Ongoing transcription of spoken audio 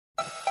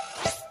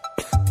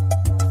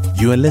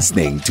You are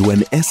listening to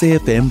an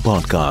SAFM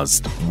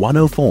podcast,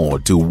 104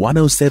 to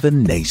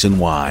 107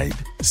 nationwide.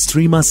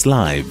 Stream us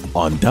live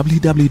on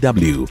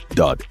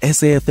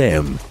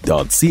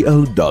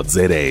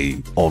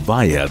www.safm.co.za or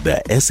via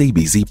the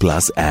SABC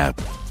Plus app.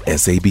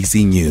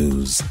 SABC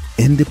News,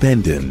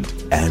 independent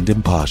and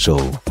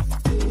impartial.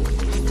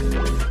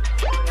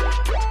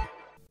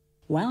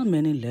 While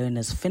many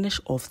learners finish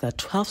off their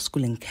 12th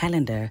schooling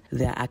calendar,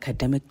 their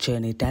academic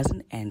journey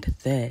doesn't end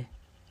there.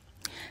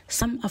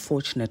 Some are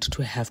fortunate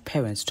to have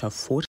parents to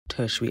afford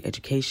tertiary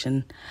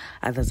education.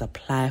 Others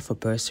apply for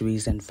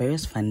bursaries and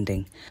various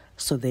funding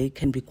so they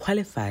can be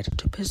qualified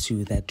to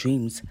pursue their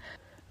dreams.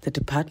 The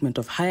Department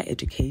of Higher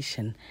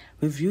Education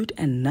reviewed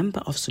a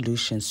number of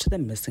solutions to the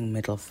missing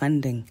middle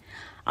funding,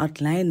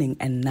 outlining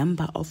a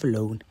number of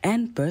loan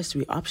and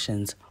bursary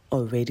options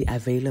already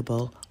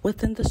available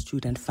within the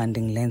student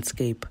funding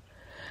landscape.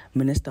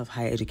 Minister of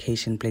Higher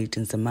Education Blade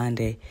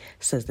Nzimande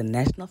says the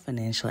National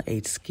Financial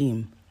Aid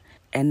Scheme,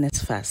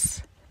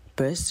 NSFAS,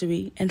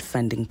 bursary and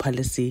funding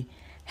policy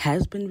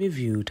has been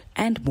reviewed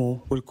and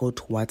more will go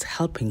towards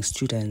helping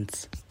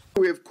students.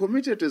 We have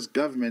committed as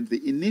government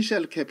the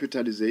initial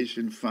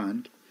capitalization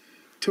fund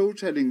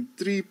totaling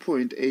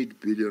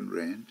 3.8 billion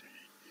rand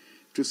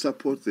to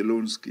support the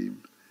loan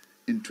scheme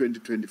in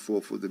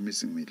 2024 for the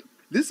missing middle.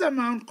 This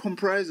amount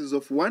comprises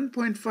of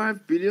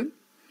 1.5 billion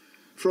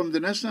from the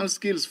National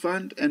Skills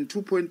Fund and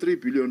 2.3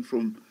 billion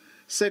from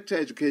Sector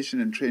Education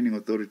and Training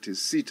Authorities,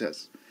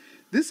 SETAs.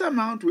 This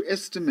amount, we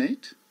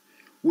estimate,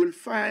 will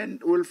fund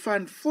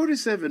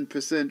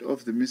 47%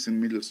 of the missing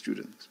middle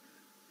students.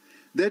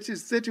 That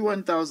is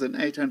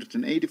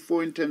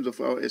 31,884 in terms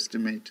of our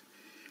estimate,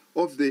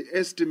 of the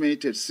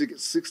estimated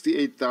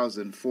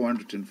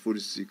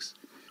 68,446.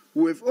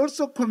 We have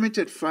also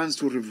committed funds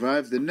to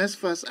revive the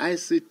NSFAS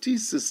ICT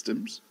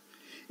systems,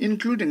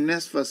 including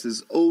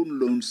NSFAS's own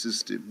loan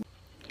system.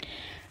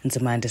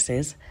 Nzimande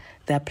says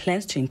there are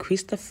plans to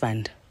increase the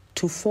fund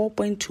to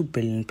 4.2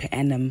 billion per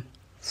annum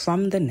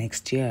from the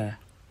next year.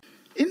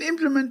 In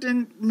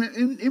implementing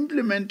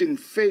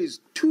phase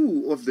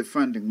 2 of the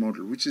funding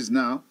model, which is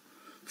now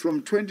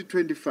from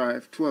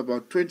 2025 to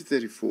about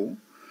 2034,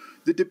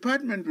 the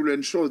department will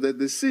ensure that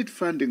the seed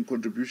funding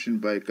contribution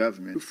by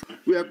government,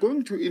 we are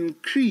going to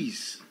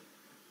increase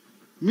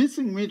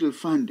missing middle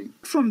funding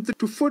from to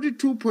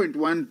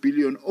 42.1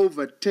 billion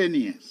over 10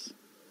 years,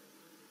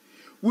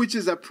 which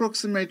is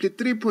approximately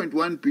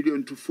 3.1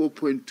 billion to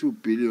 4.2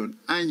 billion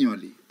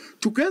annually.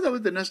 Together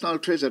with the National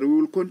Treasury, we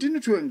will continue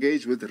to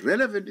engage with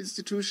relevant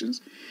institutions,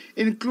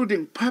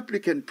 including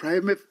public and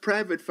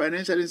private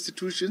financial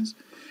institutions,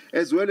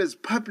 as well as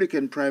public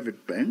and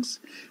private banks,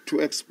 to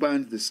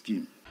expand the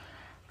scheme.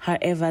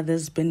 However,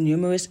 there's been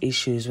numerous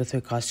issues with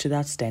regards to the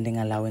outstanding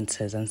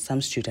allowances and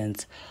some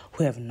students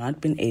who have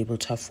not been able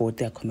to afford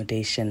the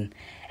accommodation.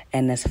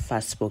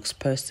 NSFAS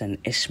spokesperson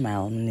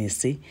Ishmael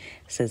Mnisi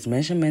says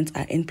measurements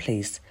are in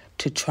place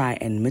to try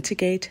and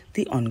mitigate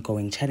the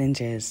ongoing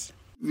challenges.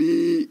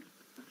 The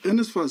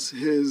NSFAS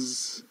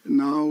has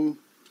now,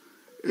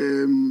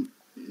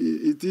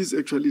 it is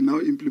actually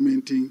now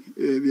implementing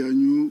their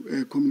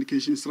new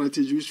communication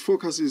strategy, which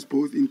focuses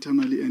both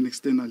internally and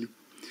externally.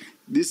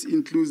 This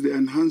includes the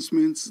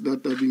enhancements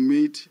that are being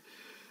made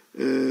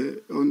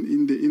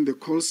in the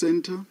call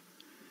center,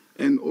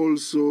 and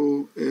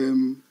also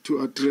to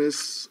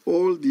address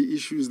all the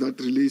issues that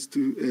relates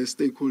to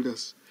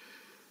stakeholders.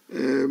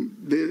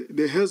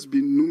 There has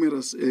been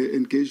numerous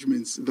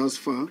engagements thus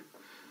far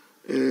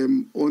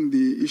on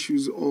the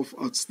issues of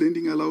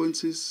outstanding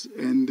allowances,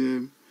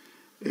 and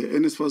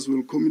NSFAS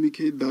will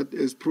communicate that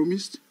as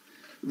promised,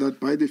 that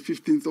by the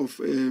 15th of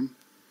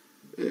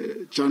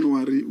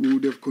January we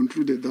would have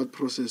concluded that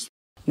process.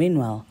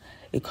 Meanwhile,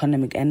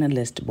 economic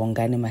analyst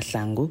Bongani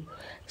Mahlangu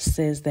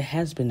says there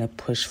has been a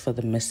push for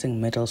the missing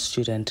middle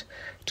student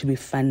to be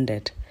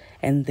funded,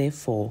 and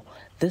therefore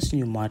this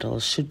new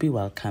model should be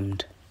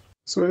welcomed.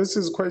 So this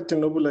is quite a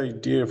noble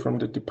idea from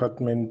the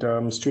department.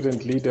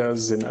 Student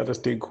leaders and other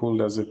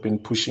stakeholders have been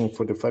pushing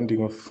for the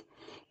funding of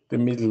the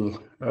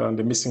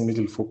missing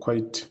middle for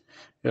quite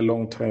a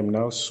long time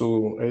now.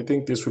 So I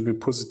think this will be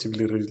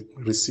positively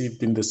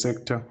received in the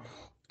sector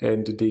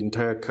and the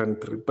entire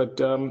country. But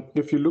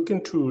if you look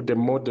into the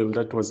model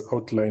that was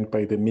outlined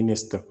by the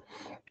minister,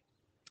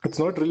 it's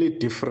not really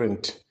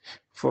different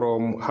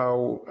from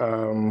how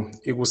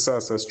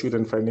IGUSASA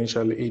Student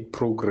Financial Aid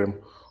Program.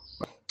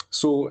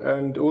 So,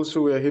 and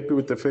also we are happy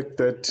with the fact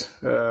that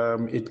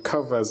it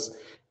covers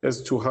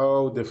as to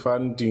how the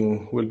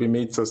funding will be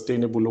made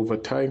sustainable over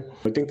time.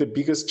 I think the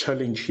biggest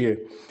challenge here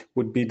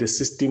would be the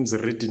system's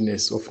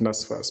readiness of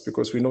NSFAS,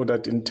 because we know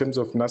that in terms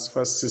of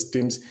NSFAS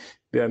systems,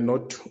 they are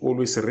not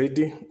always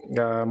ready,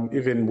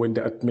 even when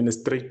the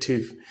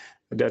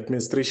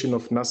administration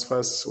of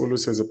NSFAS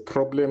always has a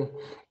problem.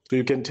 So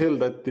you can tell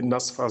that the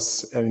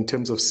NSFAS, in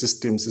terms of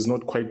systems, is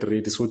not quite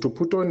ready. So to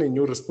put on a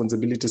new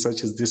responsibility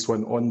such as this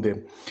one on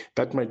them,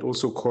 that might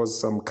also cause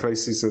some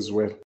crisis as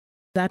well.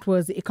 That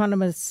was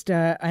economist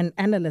and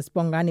analyst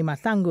Bongani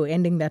Mahlangu,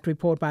 ending that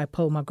report by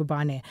Paul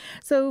Magubane.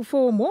 So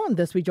for more on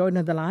this, we joined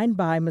on the line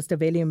by Mr.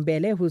 Veli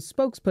Mbele, who's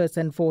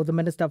spokesperson for the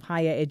Minister of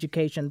Higher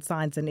Education,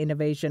 Science and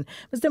Innovation.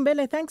 Mr.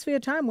 Mbele, thanks for your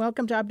time.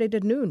 Welcome to Update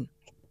at Noon.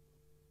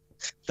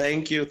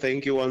 Thank you.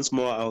 Thank you once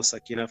more,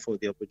 Sakina, for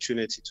the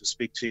opportunity to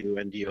speak to you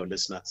and your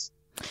listeners.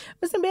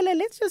 Mr. Mbele,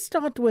 let's just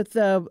start with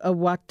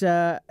what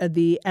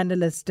the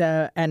analyst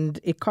and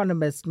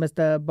economist,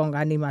 Mr.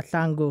 Bongani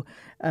Mahlangu,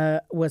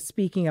 was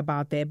speaking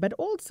about there. But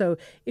also,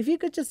 if you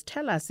could just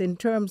tell us in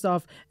terms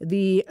of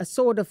the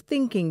sort of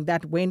thinking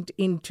that went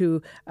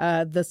into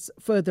this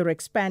further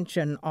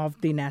expansion of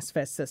the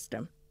NSFAS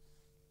system.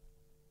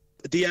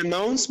 The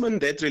announcement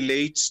that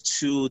relates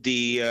to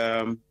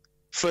the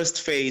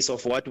first phase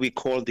of what we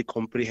call the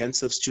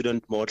comprehensive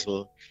student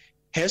model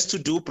has to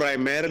do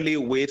primarily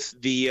with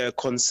the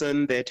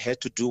concern that had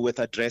to do with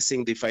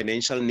addressing the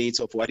financial needs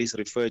of what is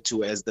referred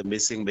to as the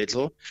missing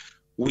middle,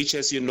 which,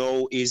 as you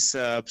know, is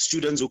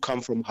students who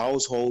come from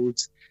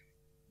households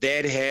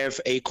that have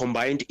a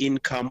combined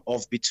income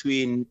of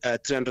between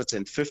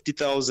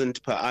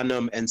 350,000 per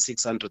annum and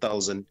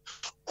 600,000,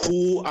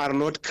 who are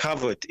not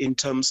covered in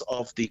terms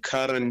of the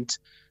current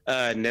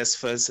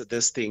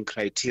NSFAS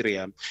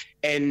criteria.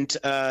 And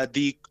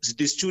the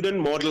student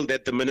model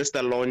that the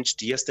minister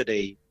launched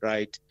yesterday,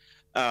 right,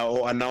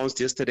 or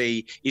announced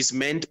yesterday, is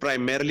meant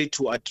primarily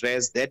to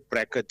address that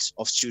bracket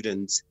of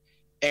students.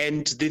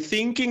 And the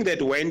thinking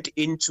that went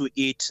into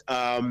it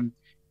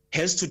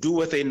has to do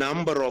with a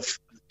number of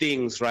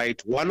things,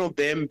 right? One of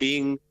them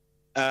being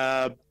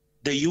the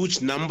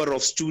huge number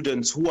of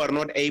students who are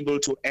not able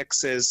to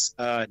access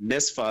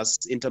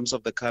NSFAS in terms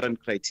of the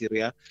current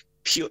criteria,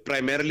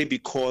 primarily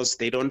because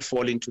they don't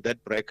fall into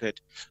that bracket,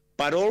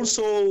 but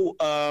also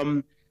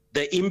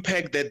the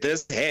impact that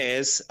this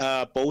has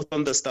both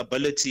on the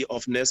stability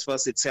of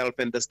NSFAS itself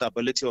and the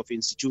stability of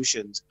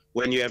institutions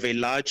when you have a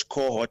large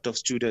cohort of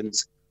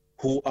students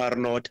who are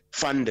not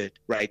funded,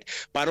 right?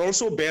 But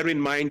also bear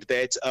in mind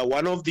that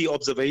one of the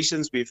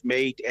observations we've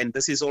made, and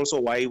this is also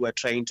why we're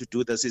trying to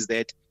do this, is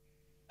that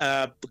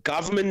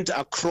government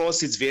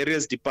across its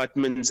various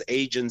departments,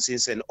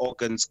 agencies, and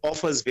organs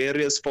offers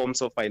various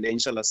forms of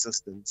financial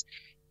assistance.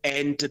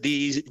 And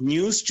the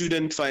new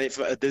student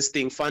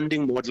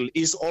funding model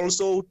is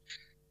also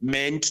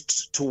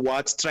meant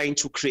towards trying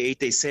to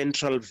create a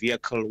central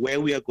vehicle where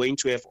we are going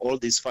to have all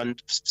these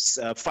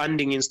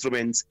funding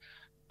instruments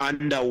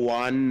under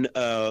one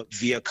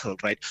vehicle,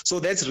 right?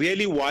 So that's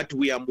really what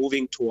we are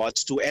moving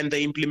towards to. And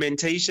the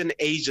implementation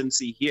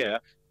agency here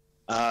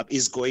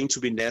is going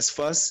to be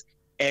NSFAS.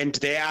 And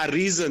there are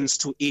reasons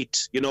to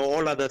it,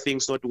 all other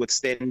things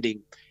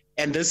notwithstanding.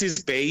 And this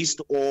is based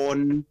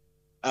on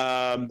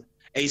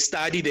a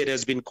study that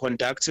has been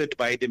conducted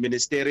by the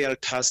ministerial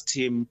task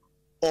team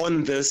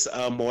on this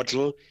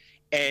model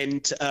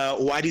and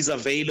what is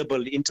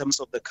available in terms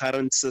of the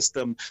current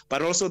system,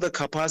 but also the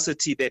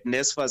capacity that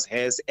NSFAS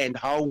has and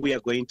how we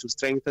are going to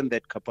strengthen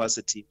that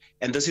capacity.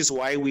 And this is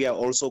why we are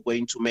also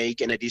going to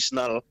make an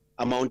additional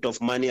amount of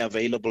money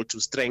available to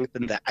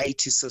strengthen the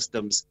IT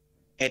systems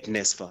at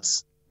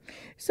NSFAS.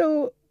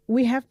 So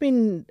we have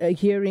been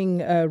hearing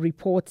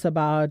reports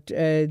about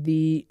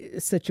the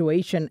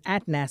situation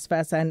at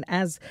NSFAS, and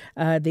as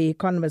the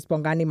economist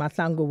Bongani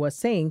Mahlangu was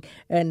saying,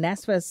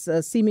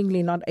 NSFAS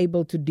seemingly not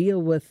able to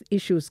deal with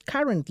issues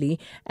currently,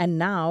 and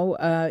now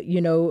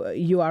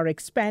you are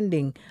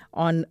expanding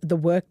on the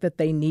work that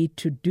they need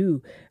to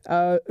do.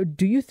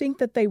 Do you think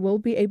that they will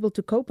be able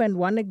to cope, and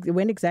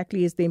when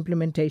exactly is the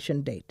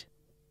implementation date?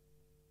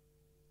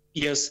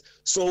 Yes,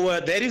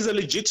 so there is a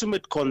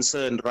legitimate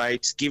concern,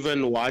 right,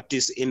 given what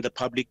is in the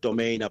public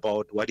domain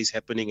about what is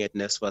happening at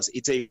NSFAS.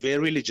 It's a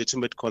very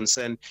legitimate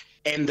concern,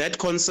 and that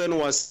concern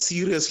was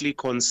seriously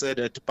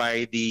considered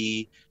by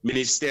the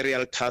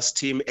ministerial task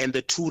team and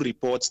the 2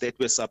 reports that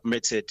were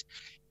submitted.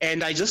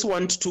 And I just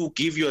want to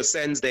give you a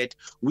sense that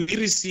we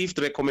received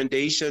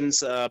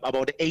recommendations,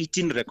 about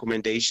 18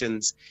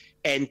 recommendations,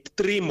 and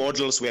 3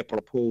 models were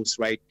proposed,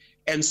 right?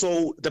 And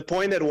so the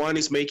point that one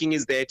is making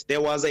is that there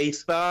was a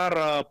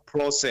thorough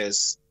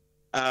process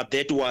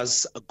that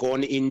was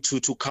gone into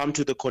to come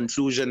to the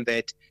conclusion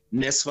that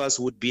NSFAS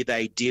would be the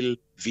ideal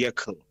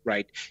vehicle,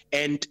 right?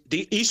 And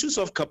the issues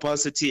of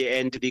capacity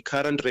and the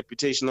current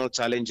reputational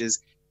challenges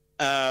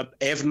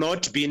have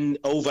not been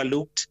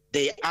overlooked.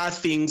 They are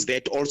things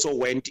that also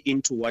went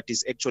into what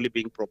is actually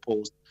being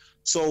proposed.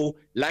 So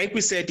like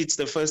we said, it's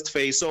the first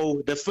phase.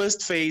 So the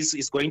first phase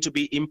is going to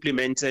be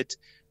implemented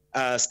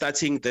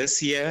starting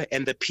this year,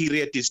 and the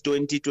period is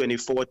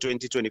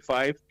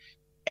 2024-2025.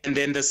 And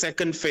then the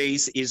second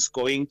phase is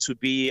going to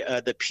be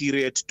the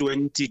period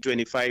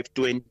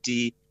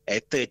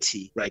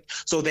 2025-2030, right?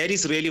 So that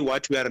is really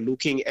what we are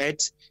looking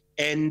at.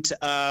 And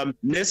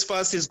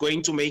NSFAS is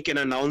going to make an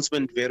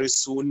announcement very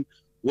soon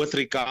with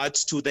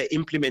regards to the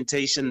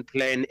implementation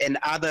plan and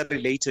other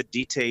related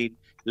detail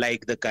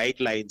like the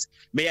guidelines.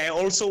 May I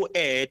also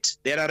add,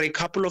 there are a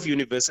couple of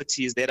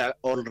universities that are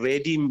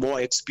already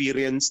more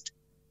experienced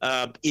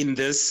in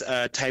this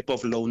type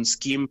of loan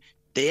scheme,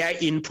 their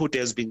input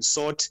has been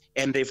sought,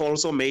 and they've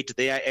also made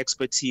their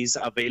expertise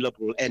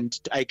available. And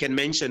I can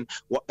mention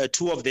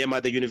two of them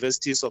are the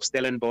universities of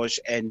Stellenbosch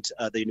and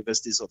the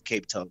universities of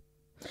Cape Town.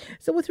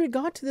 So with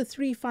regard to the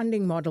three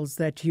funding models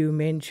that you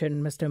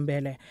mentioned, Mr.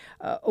 Mbele,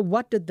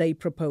 what did they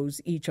propose,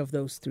 each of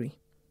those three?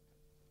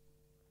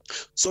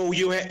 So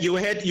you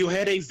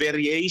had a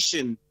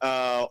variation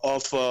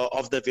of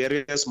the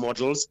various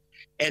models,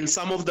 and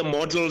some of the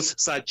models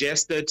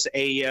suggested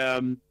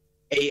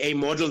a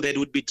model that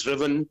would be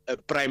driven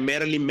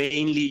primarily,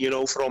 mainly,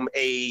 from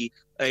a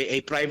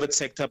private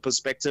sector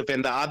perspective,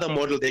 and the other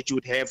model that you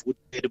would have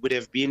would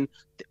have been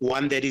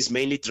one that is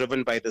mainly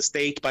driven by the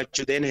state. But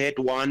you then had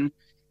one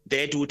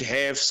that would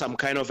have some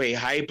kind of a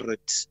hybrid,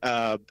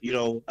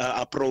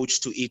 approach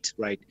to it,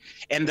 right?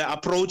 And the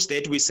approach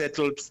that we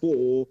settled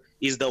for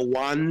is the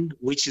one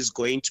which is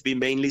going to be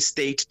mainly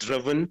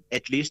state-driven,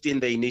 at least in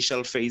the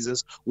initial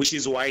phases, which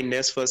is why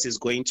NSFAS is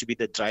going to be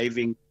the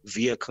driving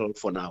vehicle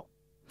for now.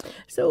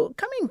 So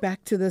coming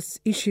back to this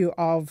issue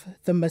of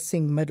the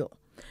missing middle,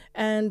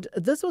 and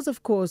this was,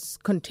 of course,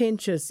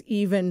 contentious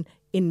even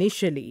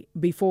initially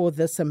before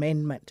this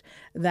amendment,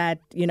 that,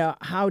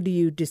 how do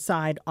you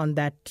decide on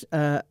that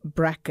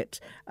bracket,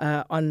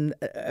 on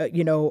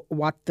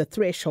what the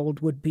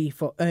threshold would be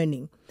for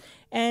earning?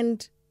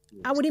 And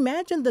I would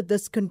imagine that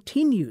this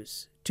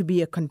continues to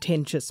be a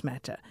contentious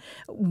matter.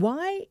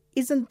 Why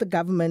isn't the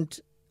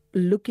government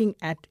looking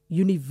at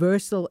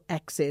universal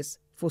access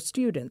for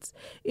students?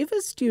 If a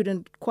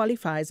student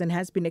qualifies and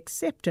has been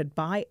accepted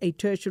by a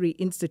tertiary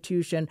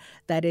institution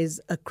that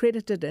is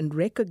accredited and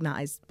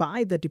recognized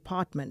by the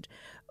department,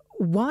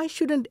 why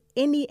shouldn't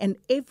any and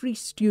every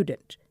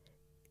student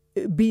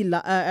be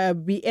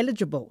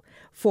eligible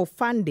for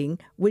funding,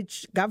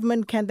 which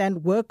government can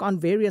then work on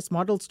various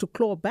models to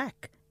claw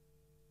back?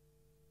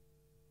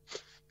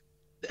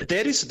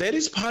 That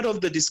is part of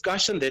the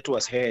discussion that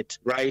was had,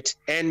 right?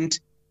 And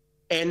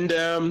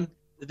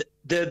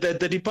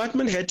the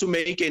department had to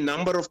make a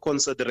number of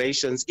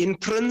considerations. In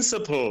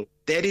principle,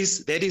 that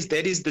is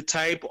the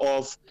type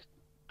of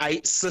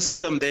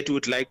system that we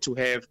would like to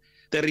have.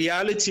 The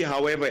reality,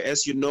 however,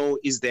 as you know,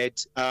 is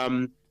that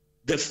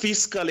the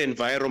fiscal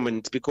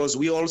environment, because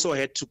we also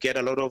had to get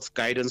a lot of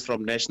guidance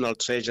from National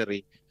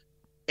Treasury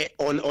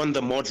on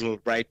the model,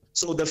 right?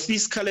 So the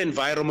fiscal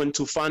environment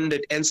to fund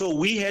it. And so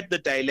we had the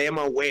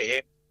dilemma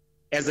where,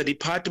 as a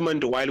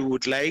department, while we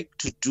would like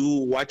to do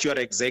what you're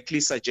exactly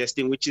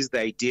suggesting, which is the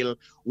ideal,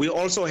 we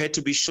also had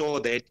to be sure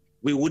that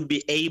we would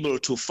be able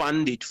to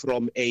fund it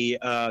from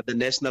the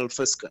national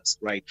fiscus,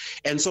 right?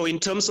 And so in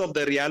terms of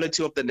the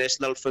reality of the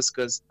national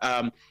fiscus,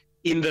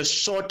 in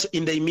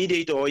the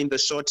immediate or in the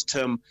short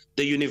term,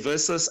 the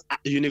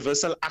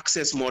universal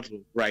access model,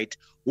 right,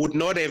 would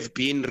not have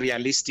been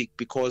realistic,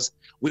 because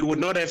we would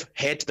not have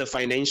had the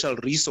financial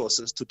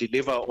resources to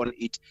deliver on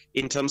it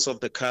in terms of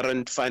the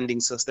current funding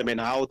system and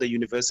how the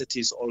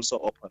universities also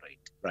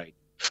operate, right?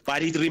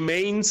 But it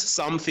remains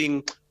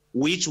something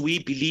which we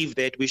believe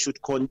that we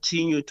should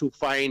continue to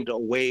find a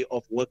way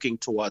of working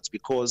towards,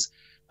 because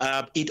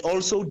it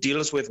also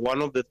deals with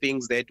one of the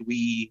things that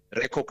we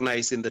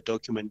recognize in the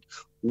document,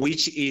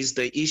 which is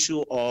the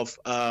issue of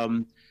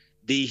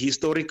the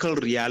historical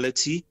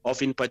reality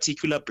of, in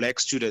particular, Black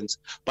students,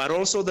 but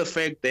also the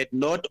fact that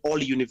not all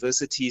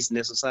universities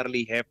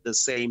necessarily have the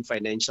same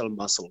financial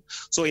muscle.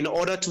 So in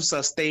order to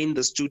sustain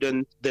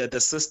the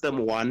system,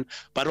 one,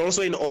 but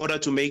also in order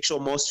to make sure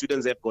more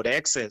students have got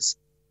access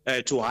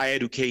to higher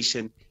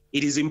education,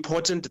 it is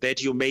important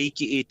that you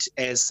make it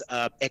as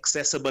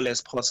accessible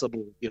as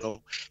possible,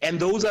 And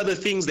those are the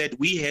things that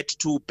we had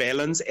to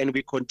balance, and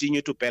we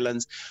continue to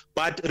balance.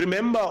 But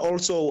remember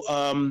also,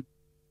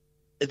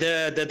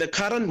 the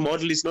current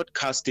model is not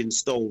cast in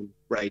stone,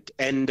 right?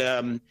 And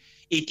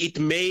it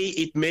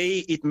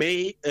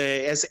may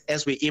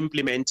as we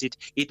implement it,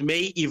 it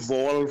may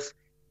evolve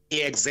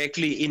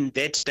exactly in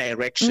that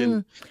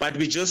direction, but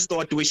we just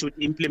thought we should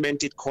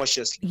implement it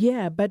cautiously.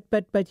 Yeah,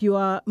 but you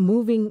are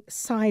moving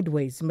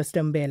sideways,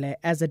 Mr. Mbele,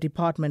 as a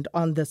department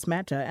on this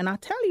matter, and I'll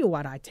tell you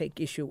what I take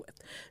issue with.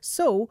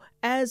 So,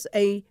 as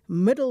a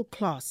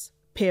middle-class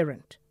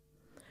parent,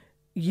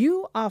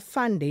 you are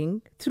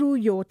funding through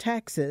your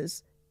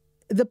taxes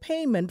the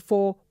payment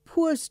for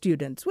poor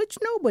students, which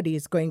nobody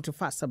is going to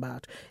fuss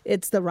about.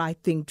 It's the right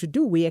thing to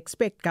do. We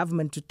expect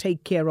government to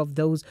take care of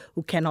those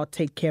who cannot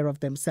take care of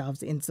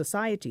themselves in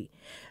society.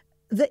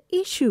 The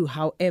issue,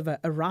 however,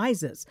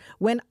 arises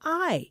when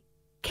I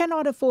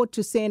cannot afford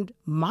to send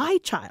my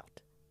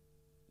child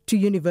to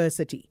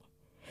university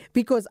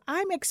because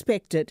I'm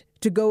expected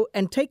to go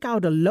and take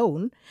out a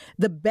loan.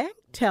 The bank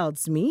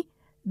tells me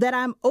that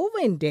I'm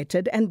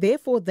over-indebted and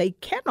therefore they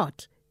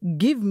cannot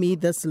give me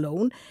this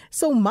loan,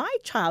 so my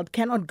child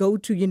cannot go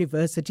to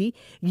university,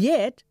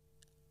 yet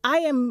I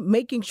am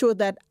making sure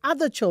that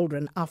other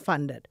children are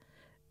funded.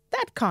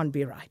 That can't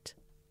be right.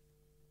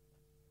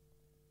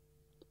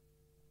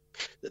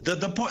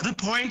 The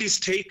point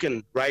is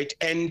taken, right?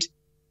 And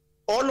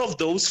all of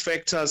those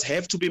factors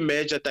have to be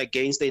measured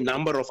against a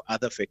number of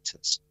other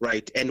factors,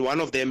 right? And one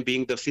of them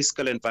being the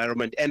fiscal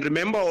environment. And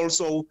remember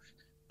also,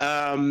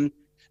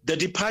 The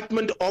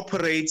department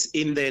operates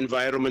in the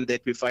environment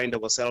that we find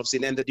ourselves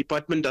in, and the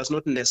department does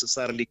not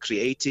necessarily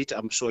create it.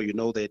 I'm sure you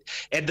know that.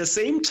 At the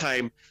same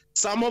time,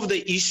 some of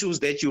the issues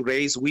that you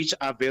raise, which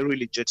are very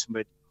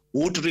legitimate,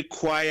 would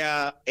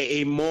require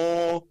a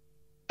more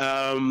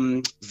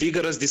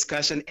vigorous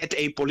discussion at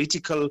a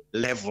political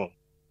level,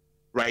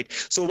 right?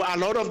 So a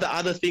lot of the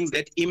other things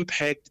that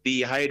impact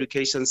the higher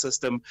education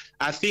system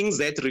are things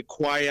that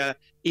require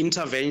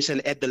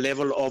intervention at the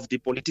level of the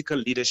political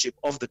leadership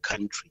of the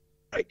country.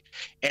 Right.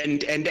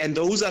 And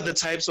those are the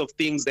types of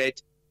things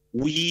that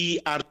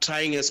we are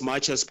trying as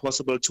much as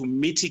possible to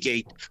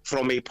mitigate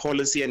from a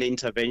policy and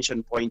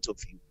intervention point of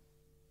view.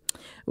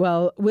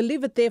 Well, we'll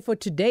leave it there for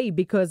today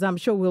because I'm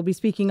sure we'll be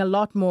speaking a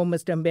lot more,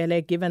 Mr.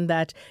 Mbele, given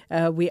that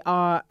we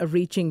are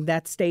reaching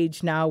that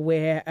stage now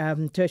where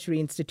tertiary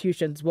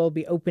institutions will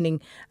be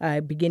opening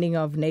beginning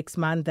of next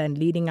month, and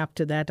leading up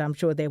to that, I'm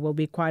sure there will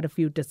be quite a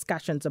few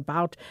discussions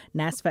about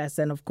NSFAS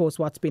and, of course,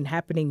 what's been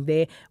happening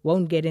there.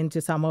 Won't get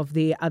into some of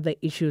the other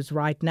issues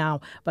right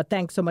now, but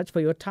thanks so much for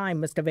your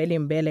time, Mr. Veli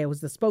Mbele, who's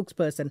the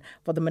spokesperson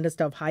for the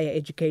Minister of Higher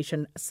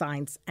Education,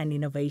 Science and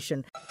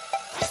Innovation.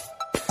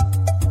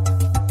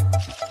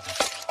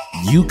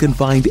 You can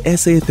find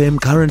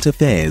SAFM Current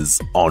Affairs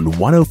on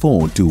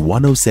 104 to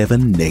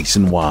 107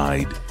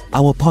 nationwide.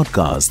 Our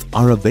podcasts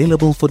are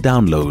available for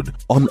download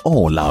on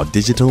all our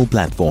digital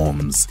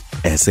platforms.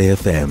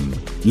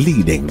 SAFM,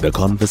 leading the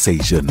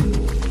conversation.